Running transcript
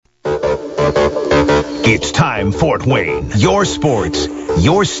It's time, Fort Wayne. Your sports,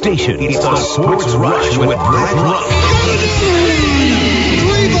 your station. It's the Sports Rush with Brett Rump.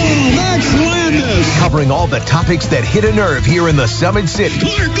 Max Landis. Covering all the topics that hit a nerve here in the Summit City.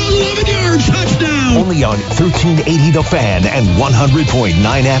 Clark, 11 yards, touchdown. Only on 1380 The Fan and 100.9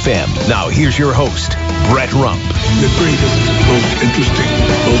 FM. Now here's your host, Brett Rump. The greatest, most interesting,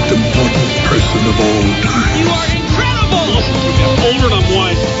 most important person of all time. You are incredible! Older than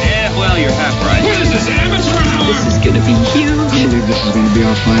one. Yeah, well, you're half right. What is this, amateur hour? This is going to be huge. I believe this is going to be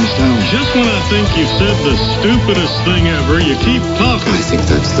our finest hour. Just when I think you've said the stupidest thing ever, you keep talking. I think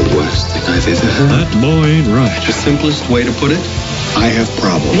that's the worst thing I've ever heard. That boy ain't right. The simplest way to put it, I have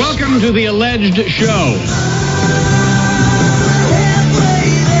problems. Welcome to the alleged show.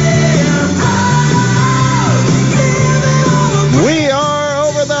 We are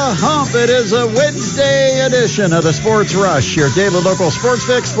over the hump. It is a Wednesday edition of the Sports Rush, your daily local sports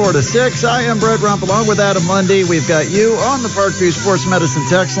fix, 4 to 6. I am Brett Rump, along with Adam Lundy. We've got you on the Parkview Sports Medicine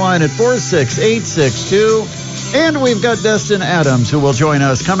text line at 46862. And we've got Destin Adams, who will join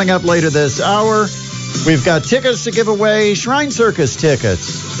us coming up later this hour. We've got tickets to give away, Shrine Circus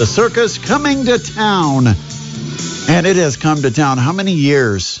tickets. The circus coming to town. And it has come to town. How many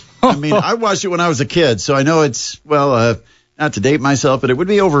years? I mean, I watched it when I was a kid, so I know it's, well, not to date myself, but it would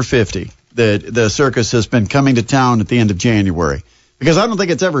be over 50 that the circus has been coming to town at the end of January. Because I don't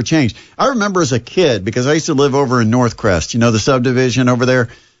think it's ever changed. I remember as a kid, because I used to live over in Northcrest, you know, the subdivision over there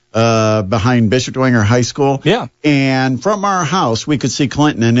behind Bishop Dwenger High School. Yeah. And from our house, we could see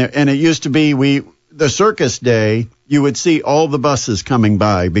Clinton. And it used to be, the circus day, you would see all the buses coming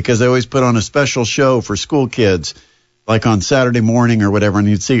by because they always put on a special show for school kids, like on Saturday morning or whatever. And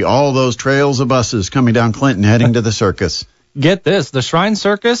you'd see all those trails of buses coming down Clinton heading to the circus. Get this, the Shrine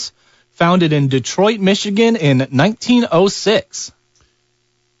Circus, founded in Detroit, Michigan in 1906.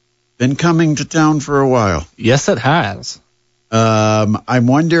 Been coming to town for a while. Yes, it has. I'm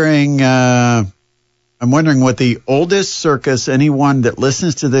wondering what the oldest circus anyone that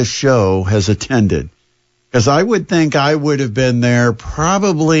listens to this show has attended. Because I would think I would have been there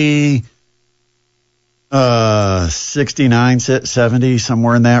probably 69, 70,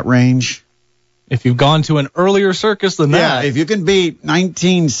 somewhere in that range. If you've gone to an earlier circus than that. Yeah, if you can beat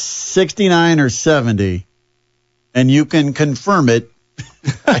 1969 or 70, and you can confirm it.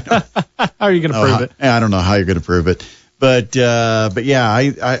 How are you going to prove it? I don't know how you're going to prove it. But yeah,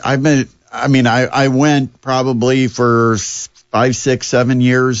 I went probably for 5, 6, 7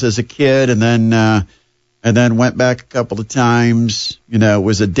 years as a kid, and then went back a couple of times. You know, it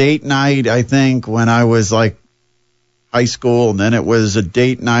was a date night, I think, when I was like high school, and then it was a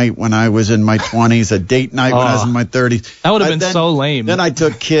date night when I was in my 20s, a date night when I was in my 30s. That would have been so lame. Then I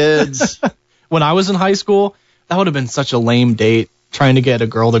took kids. When I was in high school, that would have been such a lame date, trying to get a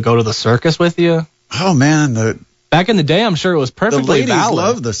girl to go to the circus with you. Oh, man. Back in the day, I'm sure it was perfectly valid. The ladies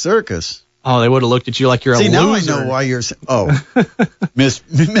love the circus. Oh, they would have looked at you like you're a loser. Now I know why you're. Oh,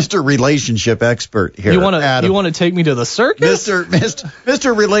 Mr. Relationship Expert here. You want to take me to the circus?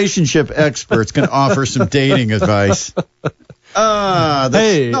 Mr. Relationship Expert's going to offer some dating advice.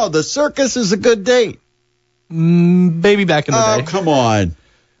 The circus is a good date. Maybe back in the day. Oh, come on.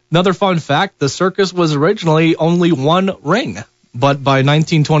 Another fun fact: the circus was originally only one ring, but by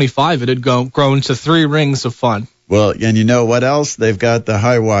 1925 it had grown to 3 rings of fun. Well, and you know what else? They've got the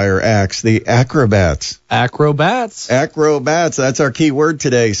high wire acts, the acrobats. Acrobats. That's our key word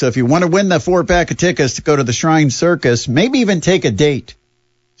today. So if you want to win the 4-pack of tickets to go to the Shrine Circus, maybe even take a date.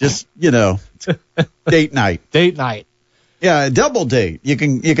 Just, date night. Date night. Yeah, a double date. You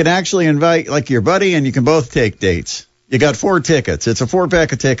can actually invite like your buddy, and you can both take dates. You got 4 tickets. It's a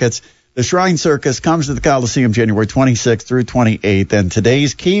 4-pack of tickets. The Shrine Circus comes to the Coliseum January 26th through 28th, and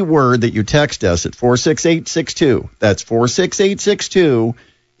today's key word that you text us at 46862, that's 46862,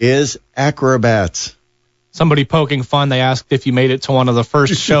 is acrobats. Somebody poking fun, they asked if you made it to one of the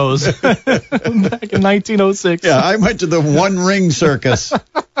first shows back in 1906. Yeah, I went to the One Ring Circus.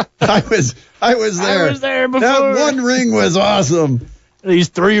 I was there. I was there before. That one ring was awesome. These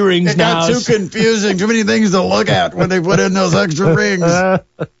 3 rings now. It got too confusing. Too many things to look at when they put in those extra rings.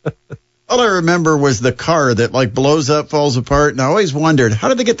 All I remember was the car that blows up, falls apart, and I always wondered, how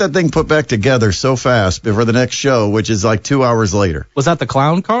did they get that thing put back together so fast before the next show, which is 2 hours later? Was that the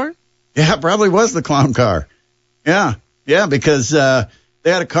clown car? Yeah, it probably was the clown car. Yeah, because they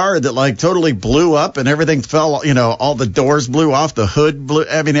had a car that totally blew up and everything fell, all the doors blew off, the hood blew,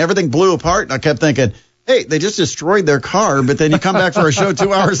 everything blew apart, and I kept thinking, hey, they just destroyed their car, but then you come back for a show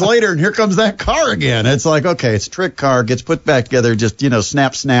 2 hours later, and here comes that car again. It's okay, it's a trick car, gets put back together, just,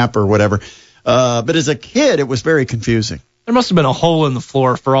 snap, or whatever. But as a kid, it was very confusing. There must have been a hole in the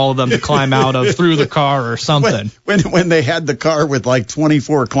floor for all of them to climb out of through the car or something. When they had the car with like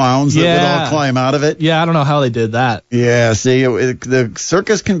 24 clowns that would all climb out of it. Yeah, I don't know how they did that. Yeah, see, the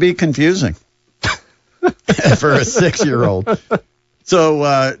circus can be confusing for a 6-year-old.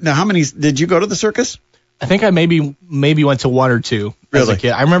 So now, how many did you go to the circus? I think I maybe went to 1 or 2 as a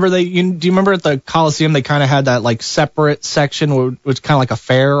kid. I remember do you remember at the Coliseum they kind of had that like separate section which kind of like a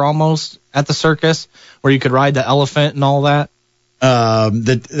fair almost at the circus where you could ride the elephant and all that?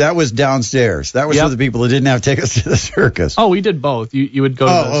 That was downstairs. That was for the people that didn't have tickets to the circus. Oh, we did both. You would go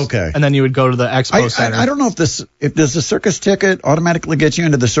to okay. And then you would go to the expo center. I don't know if does the circus ticket automatically get you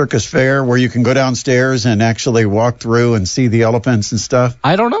into the circus fair where you can go downstairs and actually walk through and see the elephants and stuff?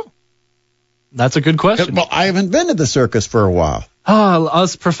 I don't know. That's a good question. Well, I haven't been to the circus for a while.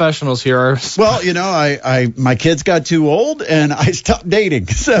 Us professionals here are. Well, my kids got too old and I stopped dating.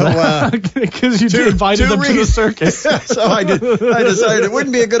 So because you invited them to the circus. So I decided it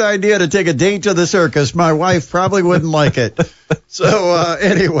wouldn't be a good idea to take a date to the circus. My wife probably wouldn't like it. So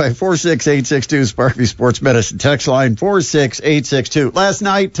anyway, 46862 Sparky Sports Medicine text line 46862. Last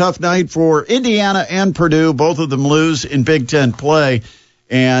night, tough night for Indiana and Purdue. Both of them lose in Big Ten play.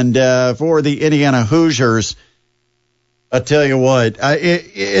 And for the Indiana Hoosiers, I tell you what,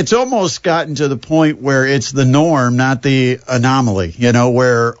 it's almost gotten to the point where it's the norm, not the anomaly,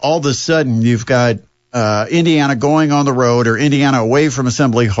 where all of a sudden you've got Indiana going on the road or Indiana away from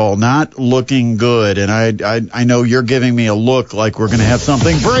Assembly Hall, not looking good. And I know you're giving me a look like we're going to have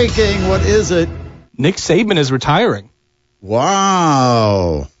something breaking. What is it? Nick Saban is retiring.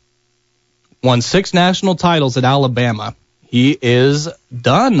 Wow. Won 6 national titles at Alabama. He is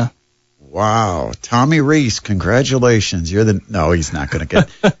done. Wow. Tommy Reese, congratulations. No, he's not going to get.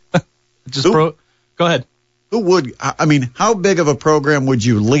 Go ahead. How big of a program would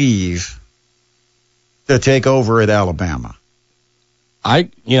you leave to take over at Alabama? I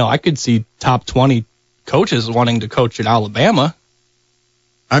could see top 20 coaches wanting to coach at Alabama.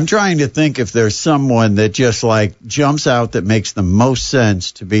 I'm trying to think if there's someone that just jumps out that makes the most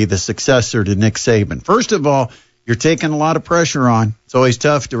sense to be the successor to Nick Saban. First of all, you're taking a lot of pressure on. It's always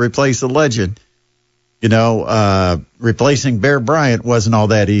tough to replace a legend. Replacing Bear Bryant wasn't all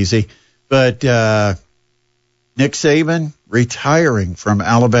that easy. But Nick Saban retiring from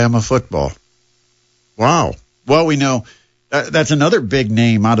Alabama football. Wow. Well, we know that's another big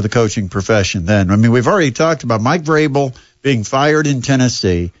name out of the coaching profession then. We've already talked about Mike Vrabel being fired in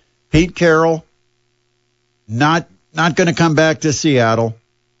Tennessee. Pete Carroll not going to come back to Seattle.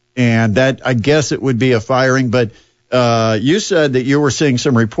 And that, I guess it would be a firing, but you said that you were seeing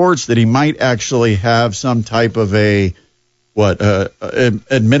some reports that he might actually have some type of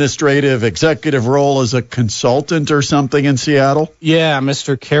administrative executive role as a consultant or something in Seattle? Yeah,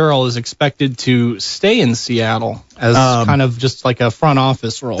 Mr. Carroll is expected to stay in Seattle as kind of just like a front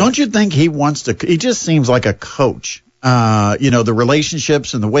office role. Don't you think he wants to? He just seems like a coach. The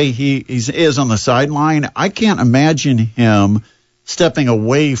relationships and the way he is on the sideline, I can't imagine him stepping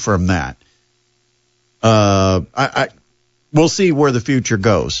away from that. We'll see where the future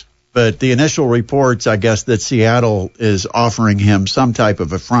goes. But the initial reports, I guess, that Seattle is offering him some type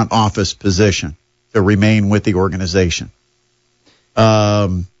of a front office position to remain with the organization.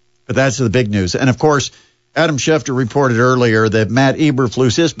 But that's the big news. And, of course, Adam Schefter reported earlier that Matt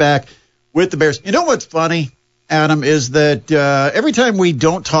Eberflus is back with the Bears. You know what's funny, Adam, is that every time we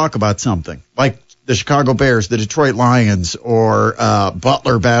don't talk about something, like the Chicago Bears, the Detroit Lions, or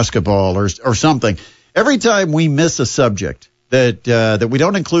Butler basketball or something, every time we miss a subject that we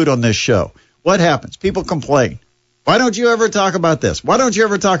don't include on this show, what happens? People complain. Why don't you ever talk about this? Why don't you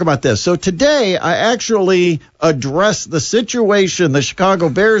ever talk about this? So today I actually address the situation the Chicago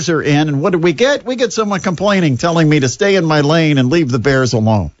Bears are in, and what do we get? We get someone complaining, telling me to stay in my lane and leave the Bears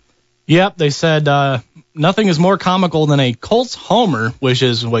alone. Yep, they said nothing is more comical than a Colts homer, which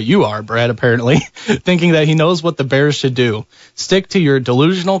is what you are, Brad, apparently, thinking that he knows what the Bears should do. Stick to your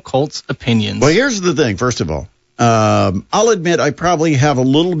delusional Colts opinions. Well, here's the thing, first of all. I'll admit I probably have a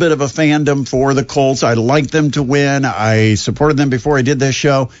little bit of a fandom for the Colts. I like them to win. I supported them before I did this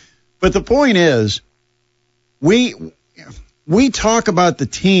show. But the point is, we talk about the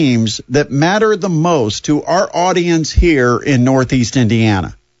teams that matter the most to our audience here in Northeast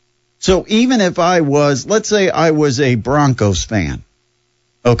Indiana. So even if let's say I was a Broncos fan,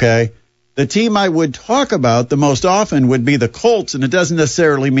 okay, the team I would talk about the most often would be the Colts, and it doesn't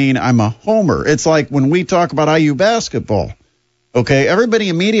necessarily mean I'm a homer. It's like when we talk about IU basketball, okay, everybody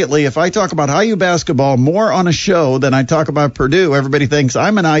immediately, if I talk about IU basketball more on a show than I talk about Purdue, everybody thinks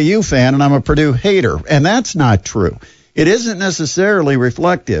I'm an IU fan and I'm a Purdue hater, and that's not true. It isn't necessarily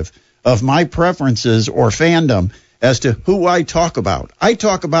reflective of my preferences or fandom as to who I talk about. I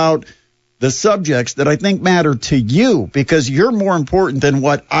talk about the subjects that I think matter to you because you're more important than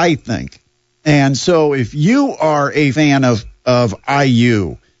what I think. And so if you are a fan of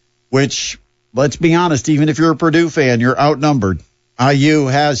IU, which, let's be honest, even if you're a Purdue fan, you're outnumbered. IU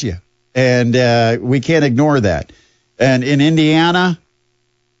has you, and we can't ignore that. And in Indiana,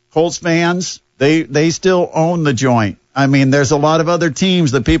 Colts fans, they still own the joint. I mean, there's a lot of other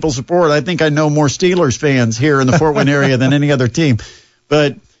teams that people support. I think I know more Steelers fans here in the Fort Wayne area than any other team.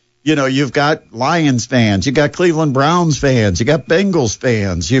 But, you know, you've got Lions fans, you've got Cleveland Browns fans, you've got Bengals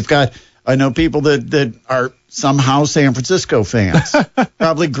fans, you've got, I know people that are somehow San Francisco fans.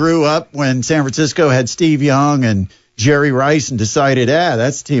 Probably grew up when San Francisco had Steve Young and Jerry Rice and decided,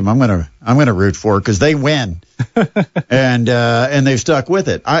 that's the team I'm gonna root for because they win, and they've stuck with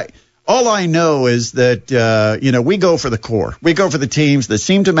it. All I know is that we go for the core. We go for the teams that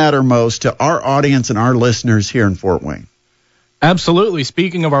seem to matter most to our audience and our listeners here in Fort Wayne. Absolutely.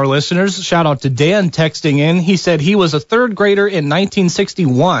 Speaking of our listeners, shout out to Dan texting in. He said he was a third grader in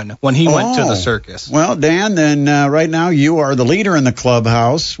 1961 when he went to the circus. Well, Dan, then right now you are the leader in the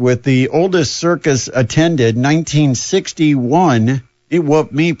clubhouse with the oldest circus attended, 1961. It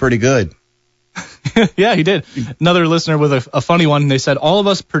whooped me pretty good. Yeah, he did. Another listener with a funny one. They said, all of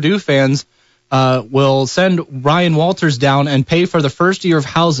us Purdue fans will send Ryan Walters down and pay for the first year of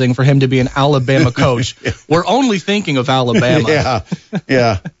housing for him to be an Alabama coach. We're only thinking of Alabama.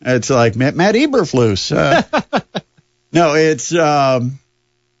 Yeah. It's like Matt Eberflus. No, it's,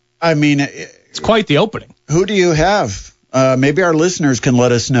 it's quite the opening. Who do you have? Maybe our listeners can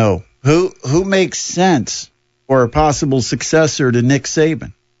let us know. Who makes sense for a possible successor to Nick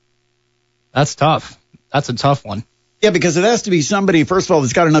Saban? That's tough. That's a tough one. Yeah, because it has to be somebody, first of all,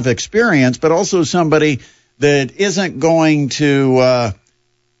 that's got enough experience, but also somebody that isn't going to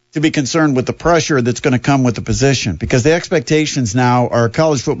be concerned with the pressure that's going to come with the position. Because the expectations now are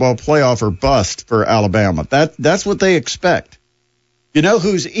college football playoff or bust for Alabama. That's what they expect. You know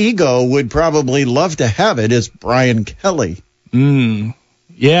whose ego would probably love to have it is Brian Kelly.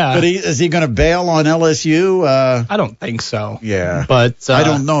 Yeah. But is he going to bail on LSU? I don't think so. Yeah. But I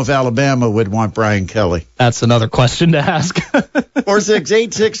don't know if Alabama would want Brian Kelly. That's another question to ask.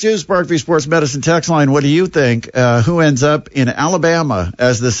 46862 Sparkview Sports Medicine text line. What do you think? Who ends up in Alabama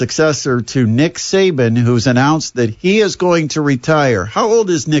as the successor to Nick Saban, who's announced that he is going to retire? How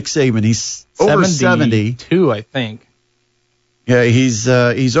old is Nick Saban? He's over 70. 72, I think. Yeah, he's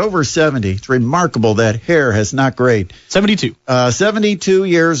over 70. It's remarkable that hair has not grayed. 72. 72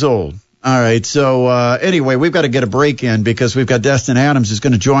 years old. All right, so anyway, we've got to get a break in because we've got Destin Adams who's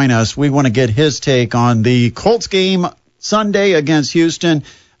going to join us. We want to get his take on the Colts game Sunday against Houston,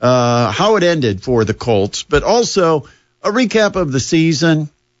 how it ended for the Colts, but also a recap of the season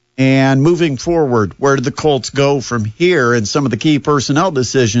and moving forward, where do the Colts go from here and some of the key personnel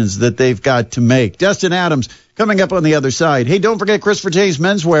decisions that they've got to make. Destin Adams coming up on the other side. Hey, don't forget Christopher James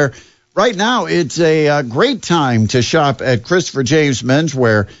Menswear. Right now, it's a great time to shop at Christopher James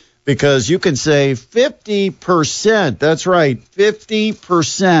Menswear because you can save 50%. That's right,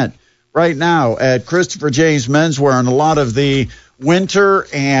 50% right now at Christopher James Menswear on a lot of the winter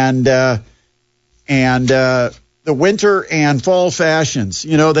and the winter and fall fashions.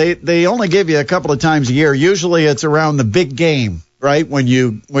 You know, they only give you a couple of times a year. Usually it's around the big game, right? When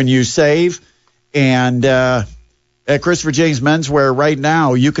you save. And at Christopher James Menswear right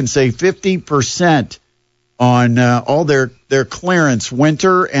now, you can save 50% on all their clearance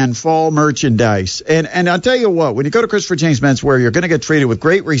winter and fall merchandise. And I'll tell you what, when you go to Christopher James Menswear, you're going to get treated with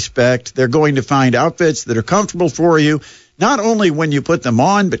great respect. They're going to find outfits that are comfortable for you, not only when you put them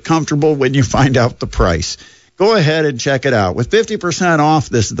on, but comfortable when you find out the price. Go ahead and check it out. With 50% off,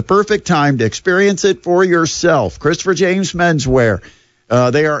 this is the perfect time to experience it for yourself. Christopher James Menswear.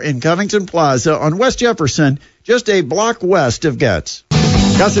 They are in Covington Plaza on West Jefferson, just a block west of Getz.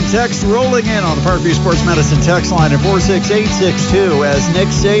 Got some text rolling in on the Parkview Sports Medicine text line at 46862 as Nick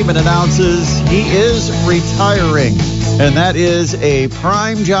Saban announces he is retiring. And that is a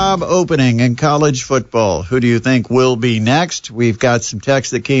prime job opening in college football. Who do you think will be next? We've got some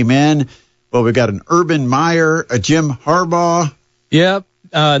text that came in. Well, we've got an Urban Meyer, a Jim Harbaugh. Yep.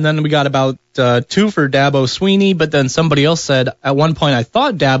 And then we got about 2 for Dabo Sweeney, but then somebody else said, at one point I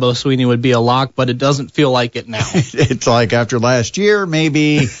thought Dabo Sweeney would be a lock, but it doesn't feel like it now. It's like after last year,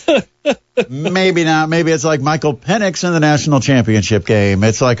 maybe maybe not. Maybe it's like Michael Penix in the national championship game.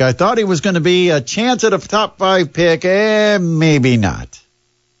 It's like I thought he was going to be a chance at a top 5 pick, maybe not.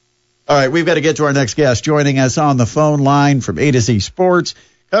 All right, we've got to get to our next guest. Joining us on the phone line from A to Z Sports,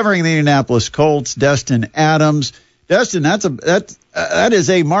 covering the Indianapolis Colts, Destin Adams. Destin, that is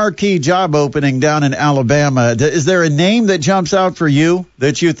a marquee job opening down in Alabama. Is there a name that jumps out for you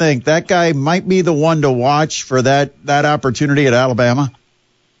that you think that guy might be the one to watch for that opportunity at Alabama?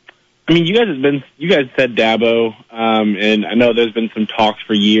 I mean, you guys said Dabo, and I know there's been some talks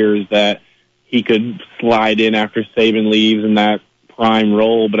for years that he could slide in after Saban leaves in that prime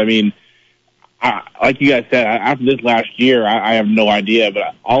role. But I mean, like you guys said, after this last year, I have no idea.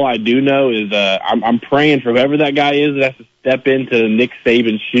 But all I do know is I'm praying for whoever that guy is that has to step into Nick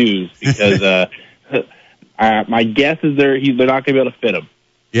Saban's shoes, because my guess is they're not going to be able to fit him.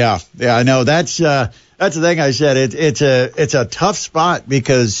 Yeah, I know. That's the thing I said. It's a tough spot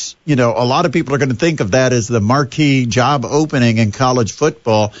because, a lot of people are going to think of that as the marquee job opening in college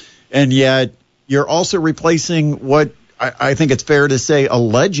football, and yet you're also replacing what I think it's fair to say a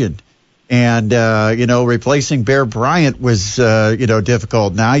legend. And, replacing Bear Bryant was,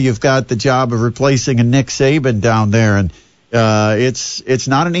 difficult. Now you've got the job of replacing a Nick Saban down there. And it's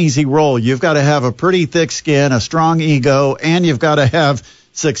not an easy role. You've got to have a pretty thick skin, a strong ego, and you've got to have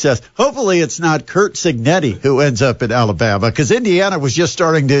success. Hopefully it's not Curt Cignetti who ends up in Alabama, because Indiana was just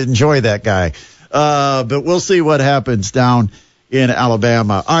starting to enjoy that guy. But we'll see what happens down in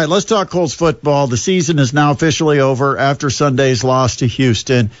Alabama. All right, let's talk Colts football. The season is now officially over after Sunday's loss to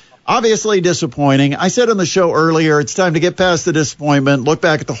Houston. Obviously disappointing. I said on the show earlier, it's time to get past the disappointment, look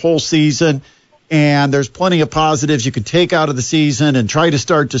back at the whole season, and there's plenty of positives you can take out of the season and try to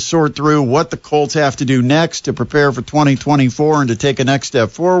start to sort through what the Colts have to do next to prepare for 2024 and to take a next step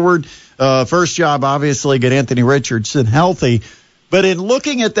forward. First job, obviously, get Anthony Richardson healthy. But in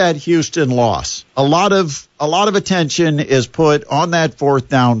looking at that Houston loss, a lot of attention is put on that fourth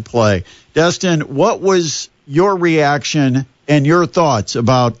down play. Destin, what was your reaction and your thoughts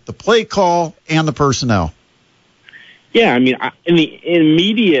about the play call and the personnel? Yeah, I mean, in the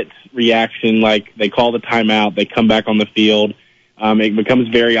immediate reaction, like they call the timeout, they come back on the field, it becomes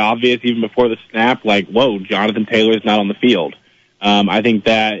very obvious even before the snap, like, whoa, Jonathan Taylor's not on the field. I think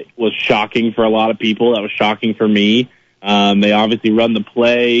that was shocking for a lot of people. That was shocking for me. They obviously run the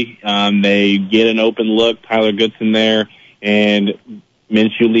play. They get an open look, Tyler Goodson there, and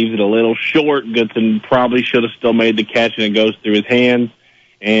Minshew leaves it a little short. Goodson probably should have still made the catch, and it goes through his hands,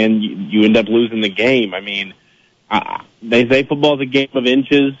 and you end up losing the game. I mean, they say football is a game of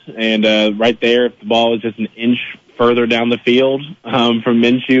inches, and right there, if the ball is just an inch further down the field from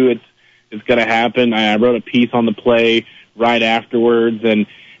Minshew, it's going to happen. I wrote a piece on the play right afterwards, and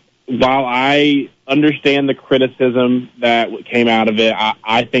while I understand the criticism that came out of it,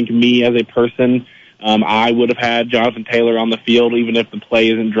 I think me as a person, I would have had Jonathan Taylor on the field even if the play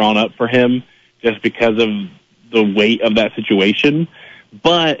isn't drawn up for him, just because of the weight of that situation.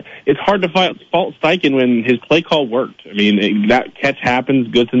 But it's hard to fault Steichen when his play call worked. I mean, that catch happens,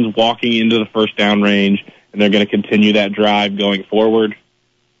 Goodson's walking into the first down range, and they're going to continue that drive going forward,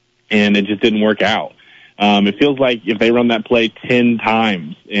 and it just didn't work out. It feels like if they run that play 10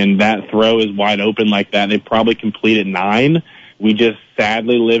 times and that throw is wide open like that, they probably complete it 9. We just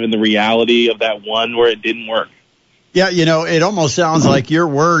sadly live in the reality of that one where it didn't work. Yeah, it almost sounds like your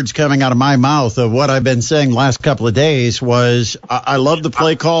words coming out of my mouth of what I've been saying the last couple of days was, I love the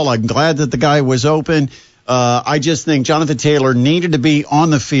play call. I'm glad that the guy was open. I just think Jonathan Taylor needed to be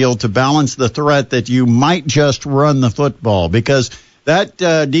on the field to balance the threat that you might just run the football, because that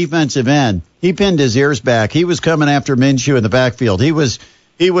defensive end, he pinned his ears back. He was coming after Minshew in the backfield. He was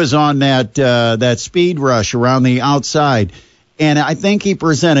on that speed rush around the outside. And I think he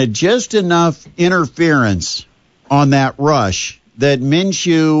presented just enough interference on that rush that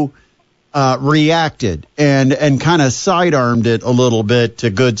Minshew reacted and kind of sidearmed it a little bit to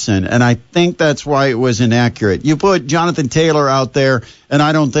Goodson. And I think that's why it was inaccurate. You put Jonathan Taylor out there, and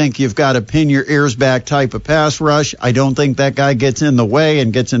I don't think you've got a pin your ears back type of pass rush. I don't think that guy gets in the way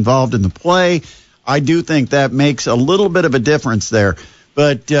and gets involved in the play. I do think that makes a little bit of a difference there.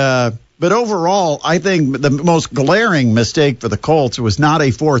 But overall, I think the most glaring mistake for the Colts was not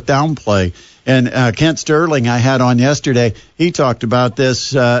a fourth down play. And Kent Sterling I had on yesterday, he talked about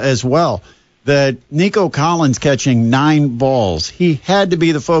this as well, that Nico Collins catching 9 balls. He had to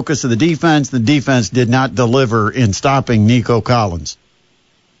be the focus of the defense. The defense did not deliver in stopping Nico Collins.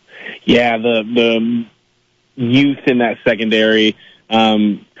 Yeah, the youth in that secondary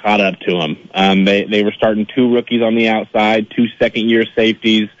caught up to him. They were starting 2 rookies on the outside, 2 second-year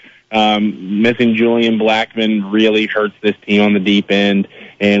safeties. Missing Julian Blackman really hurts this team on the deep end,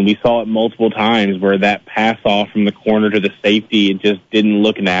 and we saw it multiple times where that pass off from the corner to the safety, it just didn't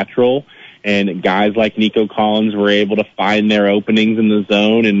look natural, and guys like Nico Collins were able to find their openings in the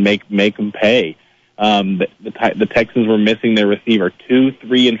zone and make them pay. The Texans were missing their receiver 2,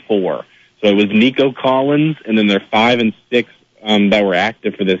 3, and 4. So it was Nico Collins, and then their 5 and 6 that were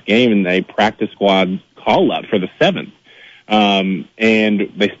active for this game, and they practice squad call-up for the 7th. And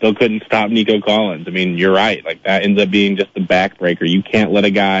they still couldn't stop Nico Collins. I mean, you're right. Like, that ends up being just the backbreaker. You can't let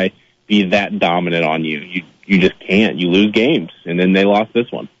a guy be that dominant on you. You just can't. You lose games, and then they lost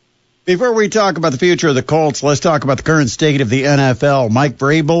this one. Before we talk about the future of the Colts, let's talk about the current state of the NFL. Mike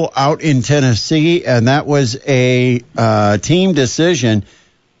Vrabel out in Tennessee, and that was a team decision.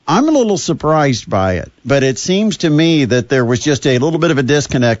 I'm a little surprised by it, but it seems to me that there was just a little bit of a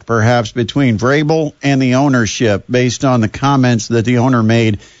disconnect perhaps between Vrabel and the ownership based on the comments that the owner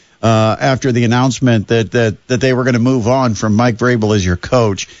made after the announcement that they were going to move on from Mike Vrabel as your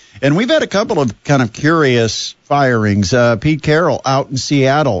coach. And we've had a couple of kind of curious firings. Pete Carroll out in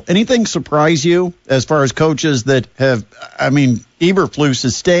Seattle. Anything surprise you as far as coaches that have, I mean, Eberflus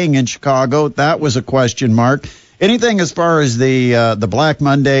is staying in Chicago. That was a question mark. Anything as far as the Black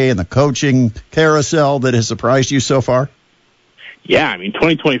Monday and the coaching carousel that has surprised you so far? Yeah, I mean,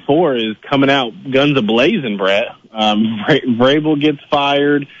 2024 is coming out guns a-blazing, Brett. Vrabel gets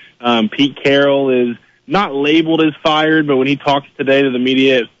fired. Pete Carroll is not labeled as fired, but when he talks today to the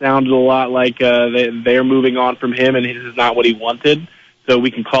media, it sounded a lot like they're moving on from him, and this is not what he wanted. So we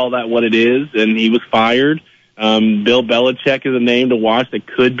can call that what it is, and he was fired. Bill Belichick is a name to watch that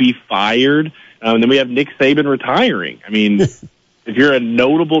could be fired. Then we have Nick Saban retiring. I mean, if you're a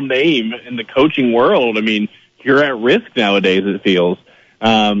notable name in the coaching world, I mean, you're at risk nowadays, it feels.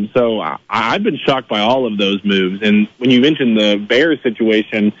 So I've been shocked by all of those moves. And when you mentioned the Bears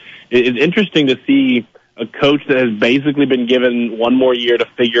situation, it's interesting to see a coach that has basically been given one more year to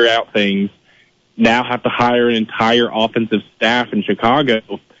figure out things now have to hire an entire offensive staff in Chicago,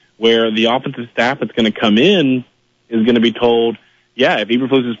 where the offensive staff that's going to come in is going to be told, yeah, if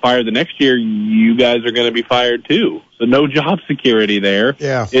Eberflus is fired the next year, you guys are going to be fired too. So no job security there.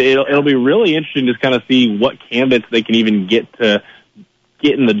 Yeah. It'll be really interesting to kind of see what candidates they can even get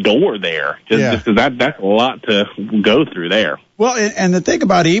in the door there. Just because that's a lot to go through there. Well, and the thing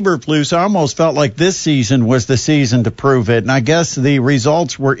about Eberflus, I almost felt like this season was the season to prove it. And I guess the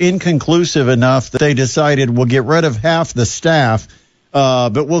results were inconclusive enough that they decided we'll get rid of half the staff,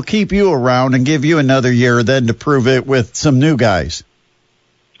 but we'll keep you around and give you another year then to prove it with some new guys.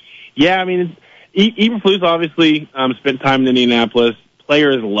 Yeah, I mean, Eberflus obviously spent time in Indianapolis.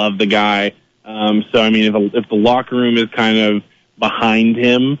 Players love the guy. So, I mean, if the locker room is kind of behind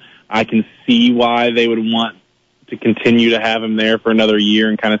him, I can see why they would want to continue to have him there for another year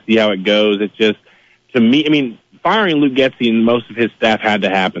and kind of see how it goes. It's just, to me, I mean, firing Luke Getsy and most of his staff had to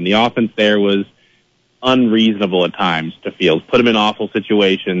happen. The offense there was unreasonable at times to Fields, put him in awful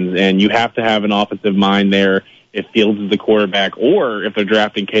situations, and you have to have an offensive mind there if Fields is the quarterback or if they're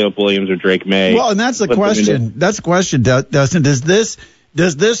drafting Caleb Williams or Drake May. Well, and that's the question. That's the question, Dustin. Does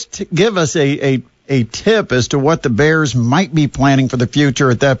this give us a tip as to what the Bears might be planning for the future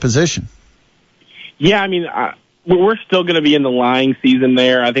at that position? Yeah, I mean, we're still going to be in the lying season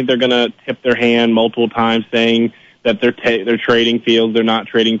there. I think they're going to tip their hand multiple times saying that they're trading Fields. They're not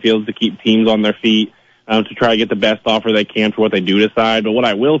trading Fields to keep teams on their feet, to try to get the best offer they can for what they do decide. But what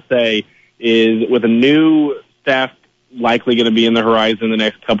I will say is, with a new staff likely going to be in the horizon the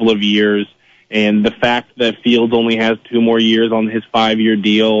next couple of years, and the fact that Fields only has 2 more years on his 5-year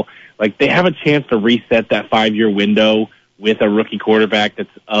deal, like, they have a chance to reset that 5-year window with a rookie quarterback that's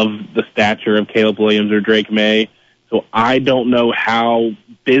of the stature of Caleb Williams or Drake May. So I don't know how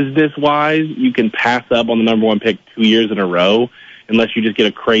business-wise you can pass up on the number 1 pick 2 years in a row unless you just get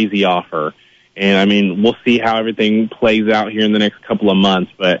a crazy offer. And, I mean, we'll see how everything plays out here in the next couple of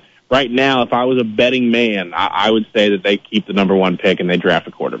months. But right now, if I was a betting man, I would say that they keep the number 1 pick and they draft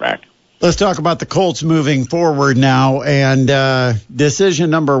a quarterback. Let's talk about the Colts moving forward now. And decision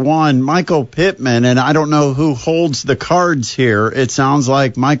number 1, Michael Pittman. And I don't know who holds the cards here. It sounds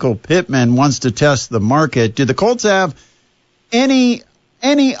like Michael Pittman wants to test the market. Do the Colts have any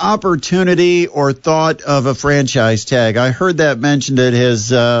opportunity or thought of a franchise tag? I heard that mentioned at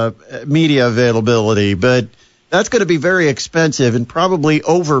his media availability, but that's going to be very expensive and probably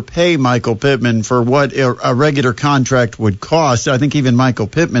overpay Michael Pittman for what a regular contract would cost. I think even Michael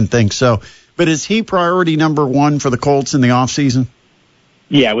Pittman thinks so. But is he priority number 1 for the Colts in the offseason?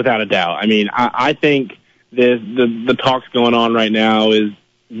 Yeah, without a doubt. I mean, I think the talks going on right now is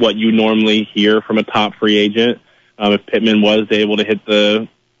what you normally hear from a top free agent. If Pittman was able to hit the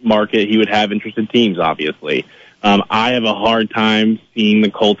market, he would have interested teams, obviously. I have a hard time seeing the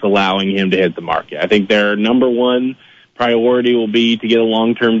Colts allowing him to hit the market. I think their number 1 priority will be to get a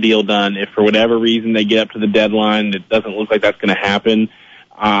long-term deal done. If for whatever reason they get up to the deadline, it doesn't look like that's going to happen,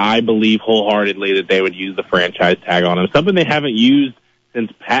 I believe wholeheartedly that they would use the franchise tag on him, something they haven't used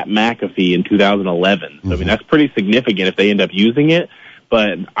since Pat McAfee in 2011. So, I mean, that's pretty significant if they end up using it,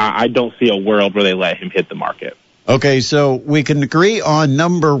 but I don't see a world where they let him hit the market. Okay, so we can agree on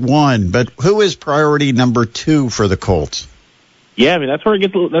number one, but who is priority number two for the Colts? Yeah, I mean, that's where it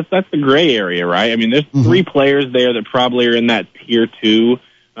gets, that's the gray area, right? I mean, there's three players there that probably are in that tier two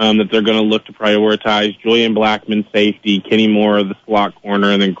that they're going to look to prioritize. Julian Blackmon, safety, Kenny Moore, the slot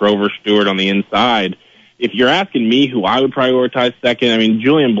corner, and then Grover Stewart on the inside. If you're asking me who I would prioritize second, I mean,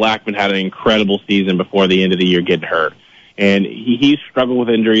 Julian Blackmon had an incredible season before the end of the year getting hurt. And he struggled with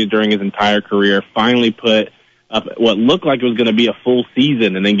injuries during his entire career, finally put up what looked like it was going to be a full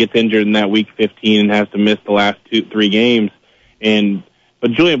season, and then gets injured in that week 15 and has to miss the last 2-3 games.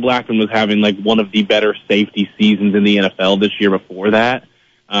 But Julian Blackmon was having like one of the better safety seasons in the NFL this year before that.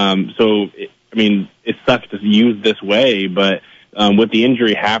 It sucks to use this way, but with the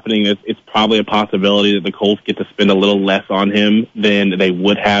injury happening, it's probably a possibility that the Colts get to spend a little less on him than they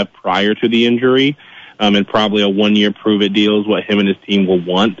would have prior to the injury. And probably a one-year prove-it deal is what him and his team will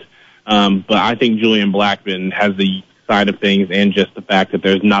want. But I think Julian Blackmon has the side of things and just the fact that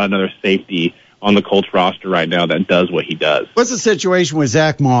there's not another safety on the Colts roster right now that does what he does. What's the situation with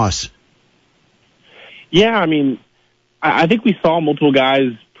Zach Moss? Yeah, I mean, I think we saw multiple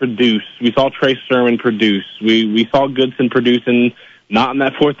guys produce. We saw Trey Sermon produce. We saw Goodson producing, not in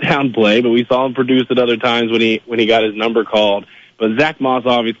that fourth down play, but we saw him produce at other times when he got his number called. But Zach Moss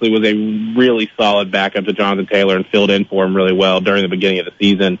obviously was a really solid backup to Jonathan Taylor and filled in for him really well during the beginning of the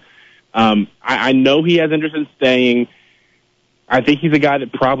season. I know he has interest in staying. I think he's a guy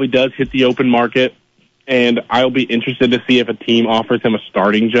that probably does hit the open market, and I'll be interested to see if a team offers him a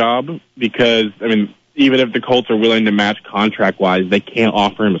starting job because, I mean, even if the Colts are willing to match contract-wise, they can't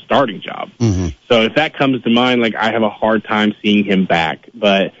offer him a starting job. So if that comes to mind, like, I have a hard time seeing him back.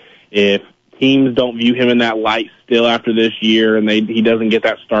 But if teams don't view him in that light still after this year and he doesn't get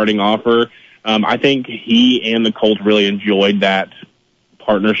that starting offer, I think he and the Colts really enjoyed that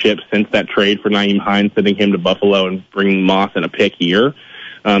partnership since that trade for Nyheim Hines, sending him to Buffalo and bringing Moss and a pick here.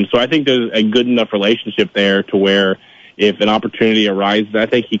 So I think there's a good enough relationship there to where if an opportunity arises, I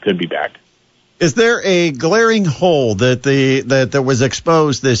think he could be back. Is there a glaring hole that was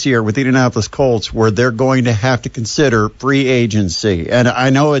exposed this year with the Indianapolis Colts where they're going to have to consider free agency? And I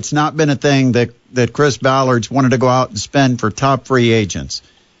know it's not been a thing that Chris Ballard's wanted to go out and spend for top free agents.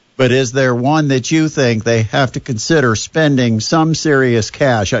 But is there one that you think they have to consider spending some serious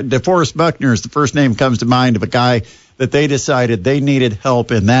cash? DeForest Buckner is the first name comes to mind of a guy that they decided they needed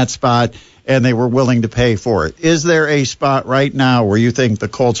help in that spot, and they were willing to pay for it. Is there a spot right now where you think the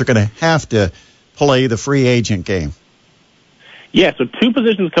Colts are going to have to play the free agent game? Yeah, so two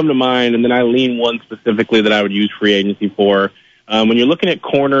positions come to mind, and then I lean one specifically that I would use free agency for. When you're looking at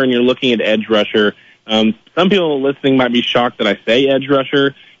corner and you're looking at edge rusher, some people listening might be shocked that I say edge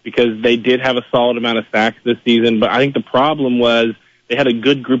rusher, because they did have a solid amount of sacks this season. But I think the problem was they had a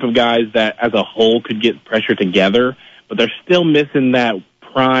good group of guys that as a whole could get pressure together, but they're still missing that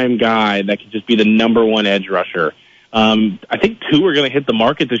prime guy that could just be the number one edge rusher. I think two are going to hit the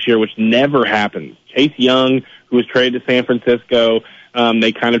market this year, which never happens. Chase Young, who was traded to San Francisco,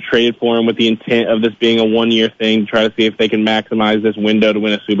 they kind of traded for him with the intent of this being a one-year thing to try to see if they can maximize this window to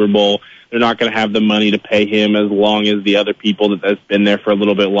win a Super Bowl. They're not going to have the money to pay him as long as the other people that's been there for a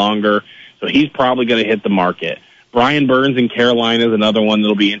little bit longer. So he's probably going to hit the market. Brian Burns in Carolina is another one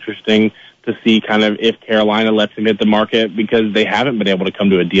that'll be interesting to see kind of if Carolina lets him hit the market because they haven't been able to come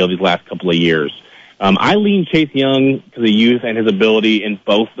to a deal these last couple of years. I lean Chase Young because of youth and his ability in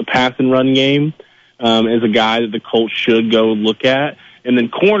both the pass and run game as a guy that the Colts should go look at. And then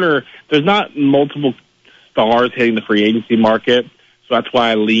corner, there's not multiple stars hitting the free agency market. So that's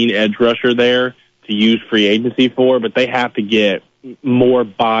why I lean edge rusher there to use free agency for, but they have to get more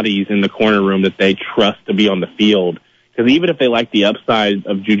bodies in the corner room that they trust to be on the field. Because even if they like the upside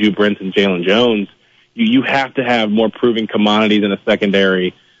of Juju Brents and Jalen Jones, you have to have more proven commodities in a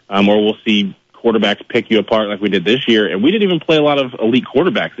secondary, or we'll see quarterbacks pick you apart like we did this year. And we didn't even play a lot of elite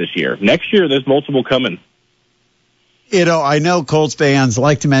quarterbacks this year. Next year, there's multiple coming. You know, I know Colts fans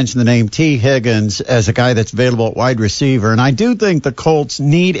like to mention the name T. Higgins as a guy that's available at wide receiver, and I do think the Colts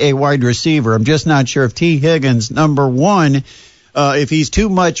need a wide receiver. I'm just not sure if T. Higgins, number one, if he's too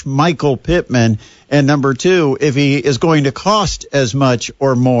much Michael Pittman, and number two, if he is going to cost as much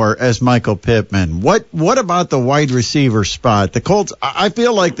or more as Michael Pittman. What about the wide receiver spot? The Colts, I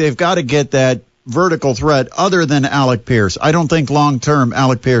feel like they've got to get that vertical threat other than Alec Pierce. I don't think long-term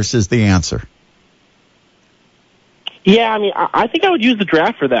Alec Pierce is the answer. Yeah, I mean, I think I would use the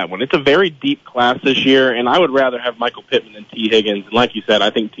draft for that one. It's a very deep class this year, and I would rather have Michael Pittman than T. Higgins. And like you said,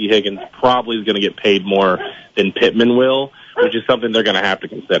 I think T. Higgins probably is going to get paid more than Pittman will. which is something they're going to have to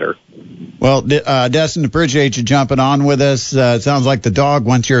consider. Well, Destin, appreciate you jumping on with us. It sounds like the dog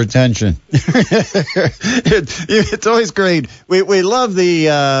wants your attention. It's always great. We love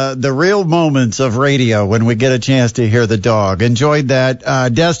the real moments of radio when we get a chance to hear the dog. Enjoyed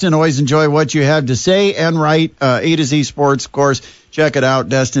that. Destin, always enjoy what you have to say and write. A to Z Sports, of course. Check it out,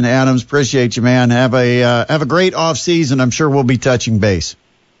 Destin Adams. Appreciate you, man. Have a great off season. I'm sure we'll be touching base.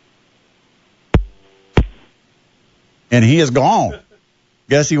 And he is gone.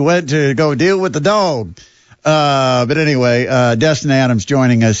 Guess he went to go deal with the dog. But anyway, Destin Adams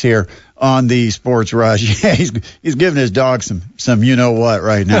joining us here on the Sports Rush. Yeah, he's giving his dog some you know what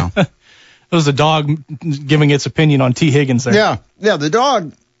right now. It was the dog giving its opinion on T. Higgins there. Yeah. The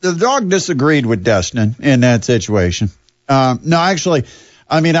dog disagreed with Destin in that situation. No, actually,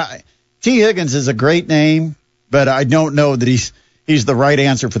 I mean, T. Higgins is a great name, but I don't know that he's the right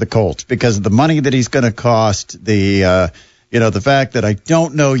answer for the Colts because of the money that he's going to cost. The fact that I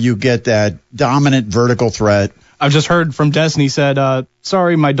don't know you get that dominant vertical threat. I've just heard from Destin. He said,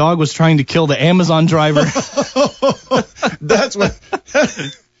 sorry, my dog was trying to kill the Amazon driver. That's what,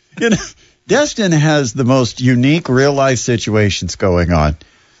 Destin has the most unique real life situations going on.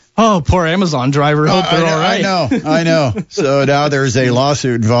 Oh, poor Amazon driver. Hope they're all right. I know. So now there's a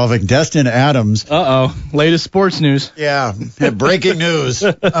lawsuit involving Destin Adams. Uh-oh. Latest sports news. Yeah. Breaking news.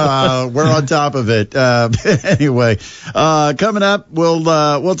 We're on top of it. Anyway, coming up,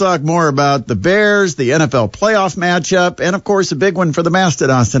 we'll talk more about the Bears, the NFL playoff matchup, and, of course, a big one for the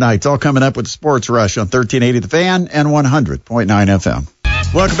Mastodons tonight. It's all coming up with the Sports Rush on 1380 The Fan and 100.9 FM.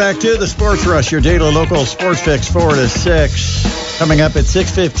 Welcome back to the Sports Rush, your daily local sports fix 4 to 6. Coming up at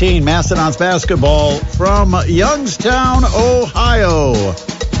 6:15, Mastodons basketball from Youngstown, Ohio.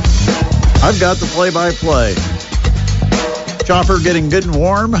 I've got the play-by-play. Chopper getting good and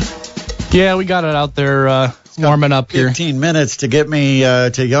warm. Yeah, we got it out there warming up here. 15 minutes to get me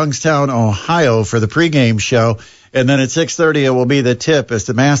to Youngstown, Ohio for the pregame show. And then at 6:30, it will be the tip as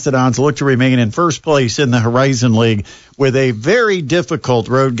the Mastodons look to remain in first place in the Horizon League with a very difficult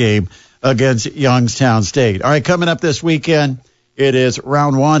road game against Youngstown State. All right, coming up this weekend, it is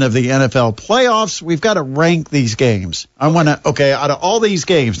round one of the NFL playoffs. We've got to rank these games. Out of all these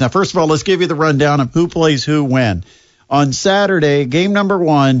games. Now, first of all, let's give you the rundown of who plays who when. On Saturday, game number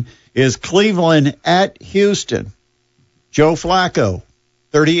one is Cleveland at Houston. Joe Flacco,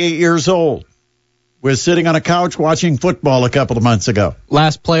 38 years old, was sitting on a couch watching football a couple of months ago.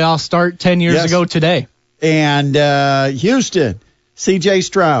 Last playoff start 10 years ago today. And Houston, C.J.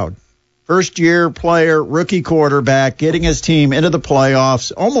 Stroud, first-year player, rookie quarterback, getting his team into the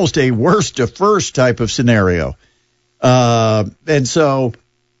playoffs, almost a worst-to-first type of scenario. And so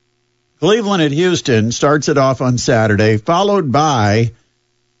Cleveland at Houston starts it off on Saturday, followed by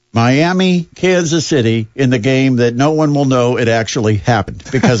Miami, Kansas City in the game that no one will know it actually happened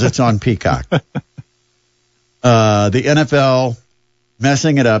because it's on Peacock. The NFL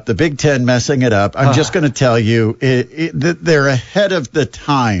messing it up, the Big Ten messing it up. I'm just going to tell you, they're ahead of the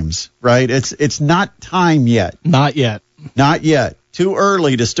times, right? It's not time yet. Not yet. Too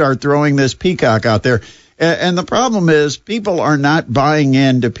early to start throwing this Peacock out there. And the problem is people are not buying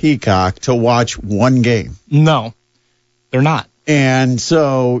into Peacock to watch one game. No, they're not. And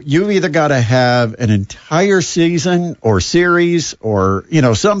so you've either got to have an entire season or series or,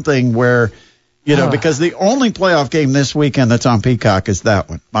 something where, because the only playoff game this weekend that's on Peacock is that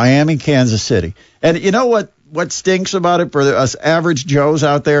one, Miami, Kansas City. And you know what stinks about it for us average Joes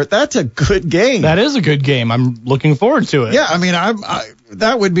out there? That's a good game. That is a good game. I'm looking forward to it. Yeah, I mean,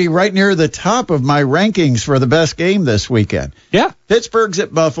 that would be right near the top of my rankings for the best game this weekend. Yeah. Pittsburgh's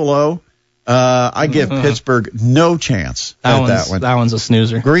at Buffalo. I give Pittsburgh no chance at that one. That one's a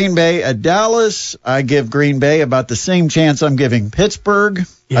snoozer. Green Bay at Dallas. I give Green Bay about the same chance I'm giving Pittsburgh.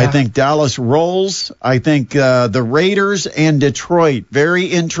 Yeah. I think Dallas rolls. I think the Raiders and Detroit, very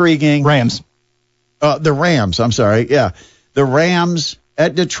intriguing. Rams. The Rams, I'm sorry. Yeah. The Rams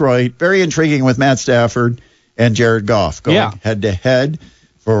at Detroit, very intriguing with Matt Stafford and Jared Goff going head-to-head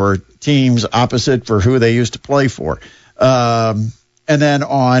for teams opposite for who they used to play for. And then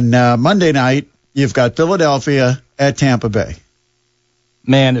on Monday night, you've got Philadelphia at Tampa Bay.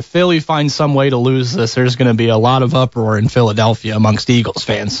 Man, if Philly finds some way to lose this, there's going to be a lot of uproar in Philadelphia amongst Eagles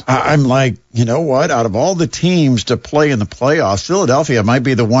fans. I'm like, you know what? Out of all the teams to play in the playoffs, Philadelphia might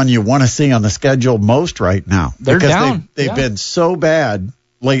be the one you want to see on the schedule most right now. They're down. They've been so bad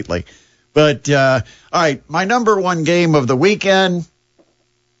lately. But, all right, my number one game of the weekend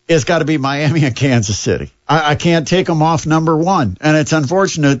has got to be Miami and Kansas City. I can't take them off number one. And it's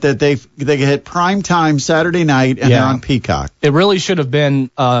unfortunate that they hit prime time Saturday night and they're on Peacock. It really should have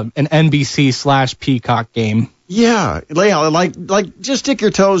been an NBC/Peacock game. Yeah, like just stick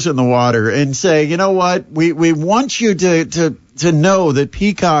your toes in the water and say, you know what, we want you to know that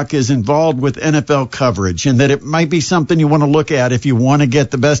Peacock is involved with NFL coverage and that it might be something you want to look at if you want to get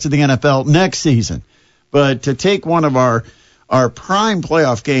the best of the NFL next season. But to take one of our prime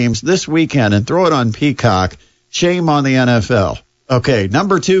playoff games this weekend and throw it on Peacock, shame on the NFL. Okay,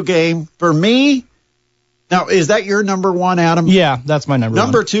 number 2 game for me. Now, is that your number 1, Adam? Yeah, that's my number 1.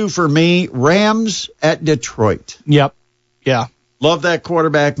 Number 2 for me, Rams at Detroit. Yep. Yeah. Love that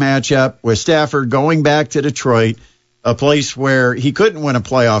quarterback matchup with Stafford going back to Detroit, a place where he couldn't win a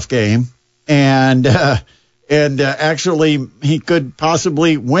playoff game, and actually he could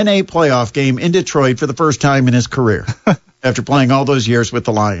possibly win a playoff game in Detroit for the first time in his career after playing all those years with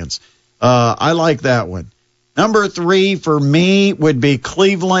the Lions. I like that one. Number 3 for me would be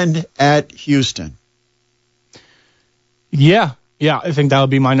Cleveland at Houston. Yeah, I think that would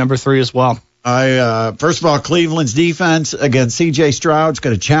be my number 3 as well. First of all, Cleveland's defense against C.J. Stroud's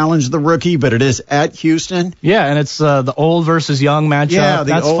going to challenge the rookie, but it is at Houston. Yeah, and it's the old versus young matchup. Yeah,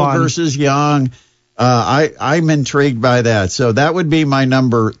 That's old fun. versus young. I'm intrigued by that. So that would be my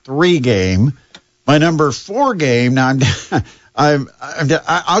number 3 game. My number 4 game. Now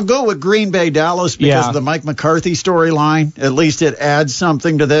I'll go with Green Bay Dallas because of the Mike McCarthy storyline. At least it adds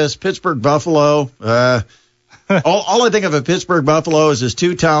something to this. Pittsburgh Buffalo. All I think of at Pittsburgh Buffalo is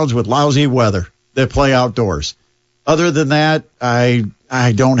 2 towns with lousy weather that play outdoors. Other than that, I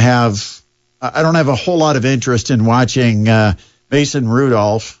don't have a whole lot of interest in watching Mason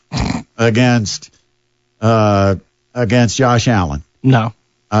Rudolph against Josh Allen. No.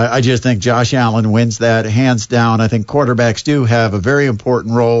 I just think Josh Allen wins that hands down. I think quarterbacks do have a very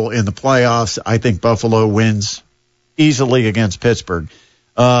important role in the playoffs. I think Buffalo wins easily against Pittsburgh.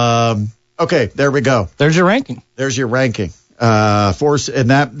 Okay, there we go. There's your ranking. And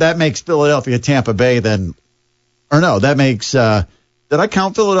that makes Philadelphia Tampa Bay then, or no, that makes. Did I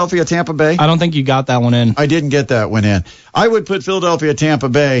count Philadelphia Tampa Bay? I don't think you got that one in. I didn't get that one in. I would put Philadelphia Tampa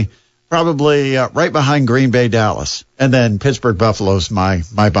Bay probably right behind Green Bay Dallas, and then Pittsburgh Buffalo's my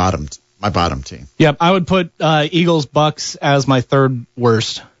bottom team. Yep, I would put Eagles Bucks as my 3rd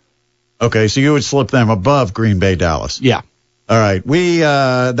worst. Okay, so you would slip them above Green Bay Dallas. Yeah. All right,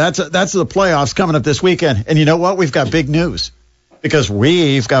 that's the playoffs coming up this weekend, and you know what? We've got big news because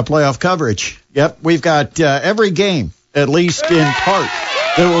we've got playoff coverage. Yep, we've got every game, at least in part,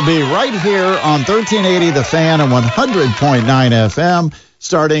 that will be right here on 1380 The Fan and 100.9 FM,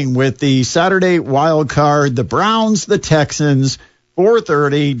 starting with the Saturday wild card, the Browns, the Texans,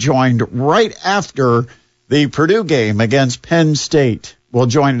 4:30, joined right after the Purdue game against Penn State. We'll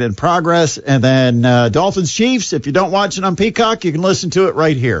join it in progress. And then Dolphins Chiefs, if you don't watch it on Peacock, you can listen to it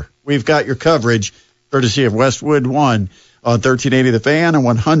right here. We've got your coverage, courtesy of Westwood One on 1380 The Fan and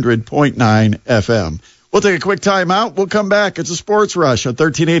 100.9 FM. We'll take a quick time out. We'll come back. It's a Sports Rush on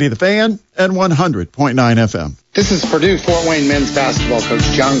 1380 The Fan and 100.9 FM. This is Purdue Fort Wayne men's basketball coach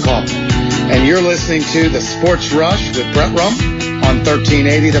John Kaufman, and you're listening to the Sports Rush with Brett Rump on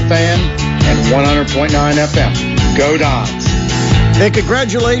 1380 The Fan and 100.9 FM. Go Dons! Hey,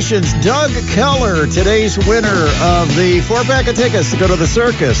 congratulations, Doug Keller, today's winner of the 4-pack of tickets to go to the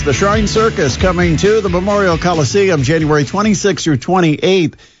circus, the Shrine Circus, coming to the Memorial Coliseum January 26th through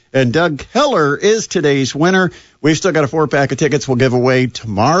 28th. And Doug Keller is today's winner. We've still got a 4-pack of tickets we'll give away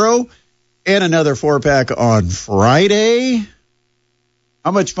tomorrow and another 4-pack on Friday. How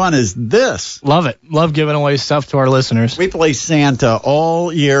much fun is this? Love it. Love giving away stuff to our listeners. We play Santa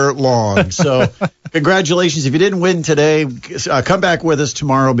all year long. So congratulations. If you didn't win today, come back with us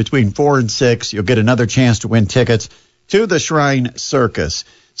tomorrow between 4 and 6. You'll get another chance to win tickets to the Shrine Circus.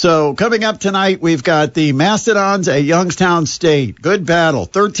 So coming up tonight, we've got the Mastodons at Youngstown State. Good battle,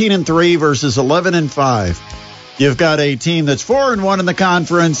 13-3 versus 11-5. You've got a team that's 4-1 in the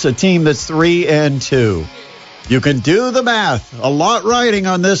conference, a team that's 3-2. You can do the math. A lot riding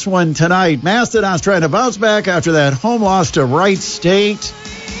on this one tonight. Mastodons trying to bounce back after that home loss to Wright State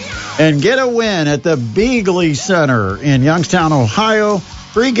and get a win at the Beagley Center in Youngstown, Ohio.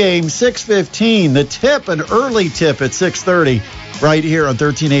 Pre-game 6:15. The tip, an early tip at 6:30. Right here on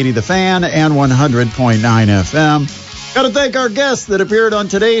 1380 The Fan and 100.9 FM. Got to thank our guests that appeared on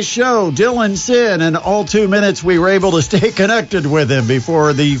today's show, Dylan Sin, and all 2 minutes we were able to stay connected with him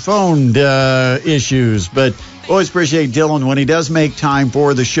before the phone issues. But always appreciate Dylan when he does make time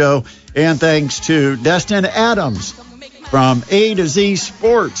for the show. And thanks to Destin Adams from A to Z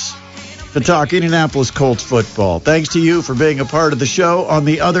Sports to talk Indianapolis Colts football. Thanks to you for being a part of the show on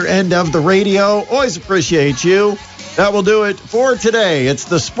the other end of the radio. Always appreciate you. That will do it for today. It's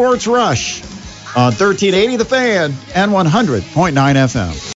the Sports Rush on 1380 The Fan and 100.9 FM.